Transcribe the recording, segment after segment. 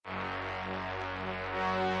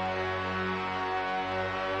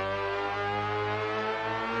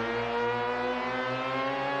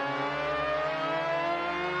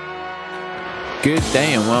Good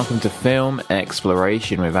day and welcome to Film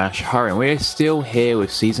Exploration with Ash Hurry. We're still here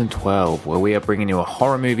with Season 12, where we are bringing you a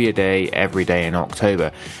horror movie a day, every day in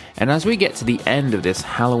October. And as we get to the end of this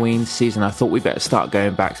Halloween season, I thought we better start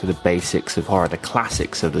going back to the basics of horror, the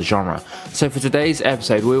classics of the genre. So for today's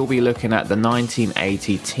episode, we'll be looking at the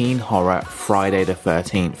 1980 teen horror Friday the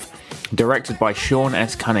 13th. Directed by Sean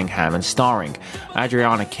S. Cunningham and starring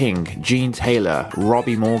Adriana King, Gene Taylor,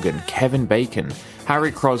 Robbie Morgan, Kevin Bacon,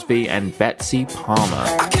 Harry Crosby and Betsy Palmer.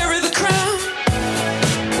 I carry the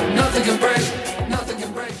crown. Nothing can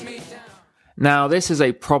break me down. Now, this is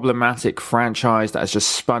a problematic franchise that has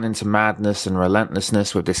just spun into madness and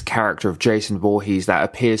relentlessness with this character of Jason Voorhees that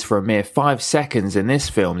appears for a mere 5 seconds in this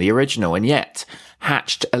film, the original, and yet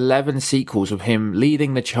hatched 11 sequels of him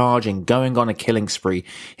leading the charge and going on a killing spree.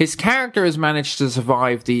 His character has managed to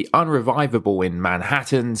survive the unrevivable in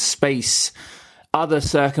Manhattan, space, other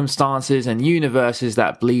circumstances and universes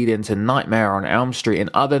that bleed into Nightmare on Elm Street and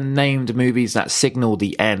other named movies that signal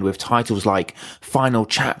the end with titles like Final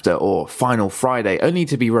Chapter or Final Friday, only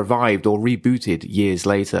to be revived or rebooted years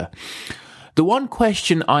later. The one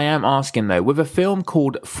question I am asking though, with a film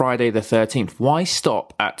called Friday the 13th, why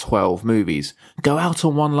stop at 12 movies? Go out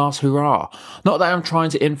on one last hurrah. Not that I'm trying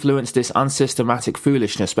to influence this unsystematic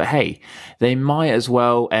foolishness, but hey, they might as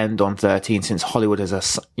well end on 13 since Hollywood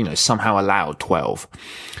has, somehow allowed 12.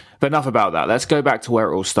 But enough about that. Let's go back to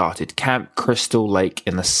where it all started. Camp Crystal Lake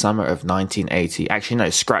in the summer of 1980. Actually,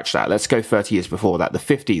 no, scratch that. Let's go 30 years before that. The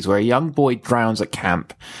 50s, where a young boy drowns at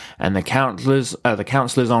camp and the counselors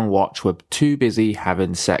on watch were too busy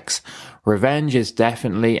having sex. Revenge is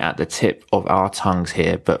definitely at the tip of our tongues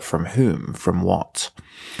here, but from whom? From what?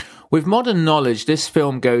 With modern knowledge, this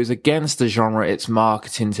film goes against the genre it's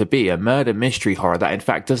marketing to be, a murder mystery horror that in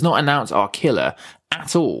fact does not announce our killer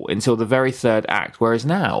at all until the very third act, whereas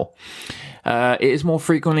now it is more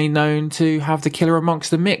frequently known to have the killer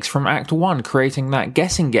amongst the mix from Act 1, creating that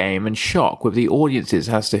guessing game and shock with the audiences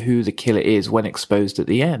as to who the killer is when exposed at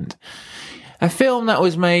the end. A film that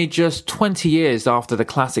was made just 20 years after the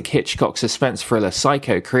classic Hitchcock suspense thriller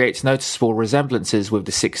Psycho creates noticeable resemblances with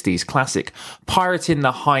the 60s classic, pirating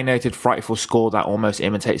the high-noted frightful score that almost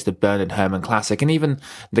imitates the Bernard Herrmann classic, and even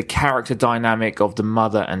the character dynamic of the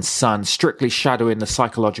mother and son strictly shadowing the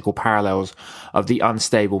psychological parallels of the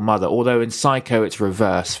unstable mother, although in Psycho it's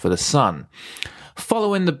reverse for the son.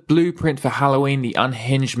 Following the blueprint for Halloween, the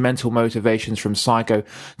unhinged mental motivations from Psycho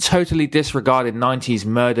totally disregarded 90s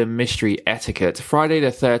murder mystery etiquette, Friday the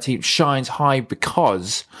 13th shines high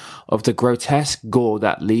because of the grotesque gore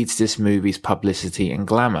that leads this movie's publicity and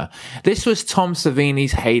glamour. This was Tom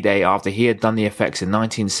Savini's heyday after he had done the effects in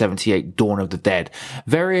 1978 Dawn of the Dead.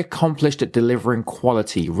 Very accomplished at delivering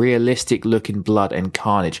quality, realistic looking blood and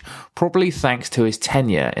carnage, probably thanks to his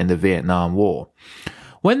tenure in the Vietnam War.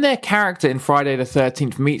 When their character in Friday the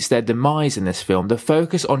 13th meets their demise in this film, the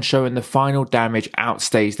focus on showing the final damage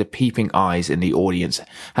outstays the peeping eyes in the audience,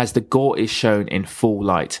 as the gore is shown in full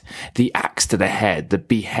light. The axe to the head, the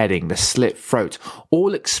beheading, the slit throat,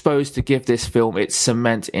 all exposed to give this film its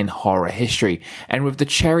cement in horror history, and with the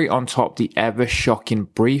cherry on top, the ever-shocking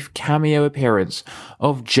brief cameo appearance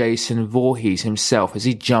of Jason Voorhees himself as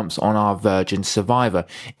he jumps on our virgin survivor.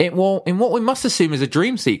 In what we must assume is a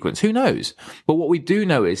dream sequence, who knows? But what we do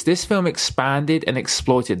know is this film expanded and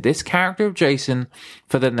exploited this character of Jason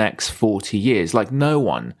for the next 40 years, like no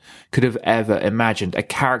one could have ever imagined a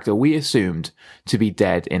character we assumed to be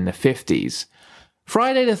dead in the 50s.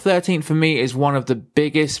 Friday the 13th for me is one of the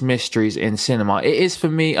biggest mysteries in cinema. It is for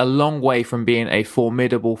me a long way from being a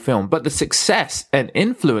formidable film, but the success and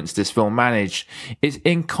influence this film managed is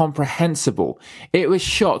incomprehensible. It was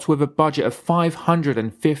shot with a budget of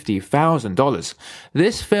 $550,000.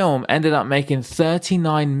 This film ended up making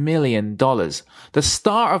 $39 million. The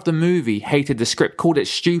star of the movie hated the script, called it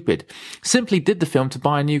stupid, simply did the film to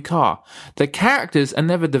buy a new car. The characters are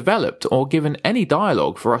never developed or given any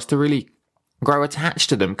dialogue for us to really grow attached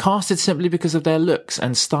to them, casted simply because of their looks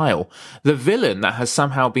and style. The villain that has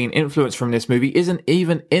somehow been influenced from this movie isn't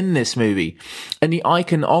even in this movie, and the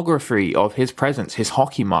iconography of his presence, his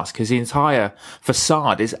hockey mask, his entire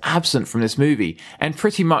facade is absent from this movie, and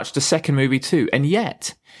pretty much the second movie too, and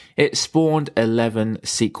yet it spawned 11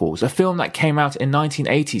 sequels, a film that came out in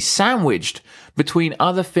 1980, sandwiched between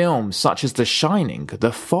other films such as The Shining,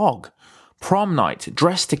 The Fog, Prom Night,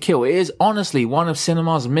 Dressed to Kill. It is honestly one of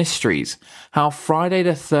cinema's mysteries, how Friday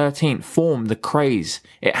the 13th formed the craze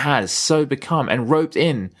it has so become and roped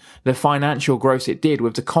in the financial gross it did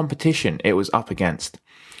with the competition it was up against.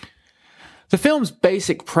 The film's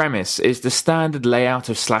basic premise is the standard layout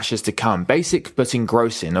of slashers to come, basic but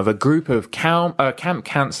engrossing, of a group of camp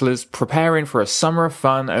counselors preparing for a summer of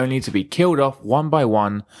fun only to be killed off one by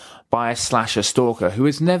one by a slasher stalker who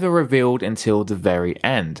is never revealed until the very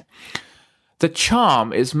end. The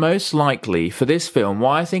charm is most likely for this film,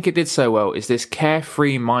 why I think it did so well, is this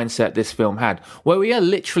carefree mindset this film had, where we are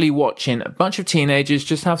literally watching a bunch of teenagers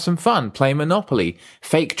just have some fun, play Monopoly,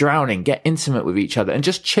 fake drowning, get intimate with each other, and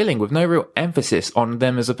just chilling with no real emphasis on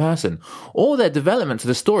them as a person, or their development to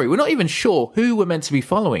the story. We're not even sure who we're meant to be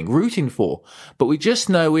following, rooting for, but we just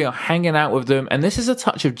know we are hanging out with them, and this is a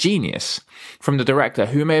touch of genius from the director,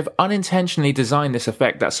 who may have unintentionally designed this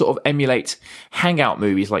effect that sort of emulates hangout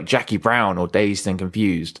movies like Jackie Brown or Dazed and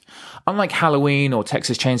Confused. Unlike Halloween or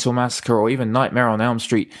Texas Chainsaw Massacre or even Nightmare on Elm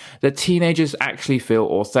Street, the teenagers actually feel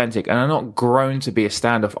authentic and are not grown to be a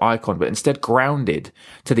stand-off icon, but instead grounded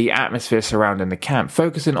to the atmosphere surrounding the camp,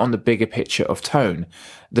 focusing on the bigger picture of tone,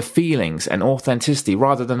 the feelings and authenticity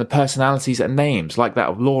rather than the personalities and names like that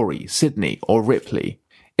of Laurie, Sydney or Ripley.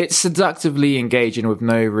 It's seductively engaging with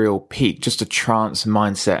no real peak, just a trance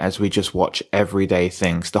mindset as we just watch everyday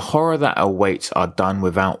things. The horror that awaits are done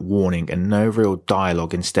without warning and no real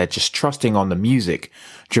dialogue, instead just trusting on the music,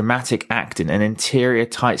 dramatic acting and interior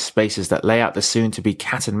tight spaces that lay out the soon-to-be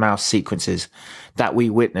cat and mouse sequences that we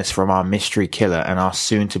witness from our mystery killer and our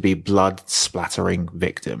soon-to-be blood-splattering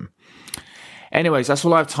victim. Anyways, that's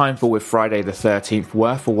all I have time for with Friday the 13th.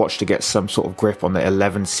 Worth a watch to get some sort of grip on the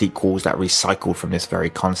 11 sequels that recycled from this very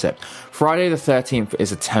concept. Friday the 13th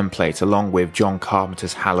is a template, along with John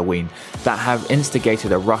Carpenter's Halloween, that have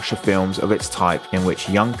instigated a rush of films of its type in which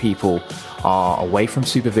young people are away from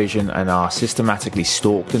supervision and are systematically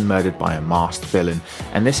stalked and murdered by a masked villain.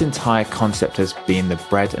 And this entire concept has been the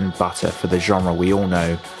bread and butter for the genre we all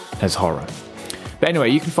know as horror. But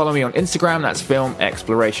anyway, you can follow me on Instagram, that's Film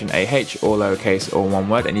Exploration AH, all lowercase, all one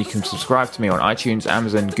word, and you can subscribe to me on iTunes,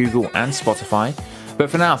 Amazon, Google, and Spotify.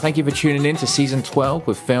 But for now, thank you for tuning in to Season 12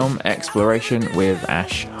 with Film Exploration with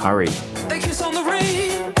Ash Hurry. They kiss on the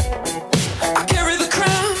ring, I carry the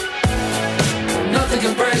crown.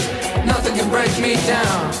 Nothing can break me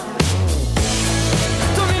down.